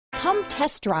Come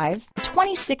test drive the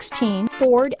 2016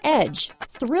 Ford Edge.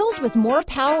 Thrills with more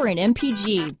power and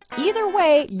MPG. Either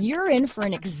way, you're in for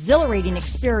an exhilarating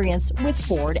experience with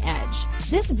Ford Edge.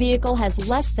 This vehicle has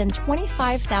less than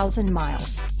 25,000 miles.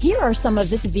 Here are some of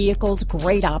this vehicle's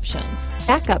great options: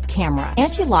 backup camera,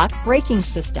 anti-lock braking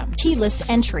system, keyless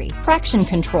entry, traction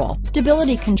control,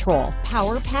 stability control,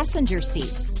 power passenger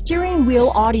seat, steering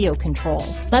wheel audio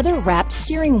controls, leather-wrapped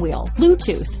steering wheel,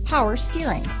 Bluetooth, power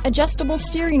steering, adjustable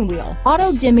steering wheel,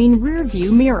 auto-dimming rear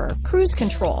view mirror, cruise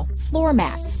control, floor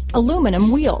mats,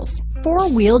 aluminum wheels,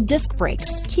 four-wheel disc brakes,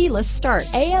 keyless start,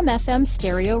 AM/FM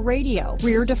stereo radio,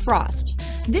 rear defrost.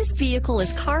 This vehicle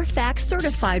is Carfax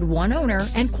certified one owner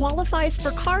and qualifies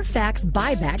for Carfax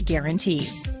buyback guarantee.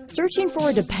 Searching for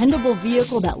a dependable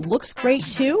vehicle that looks great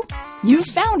too? You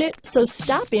found it, so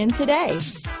stop in today.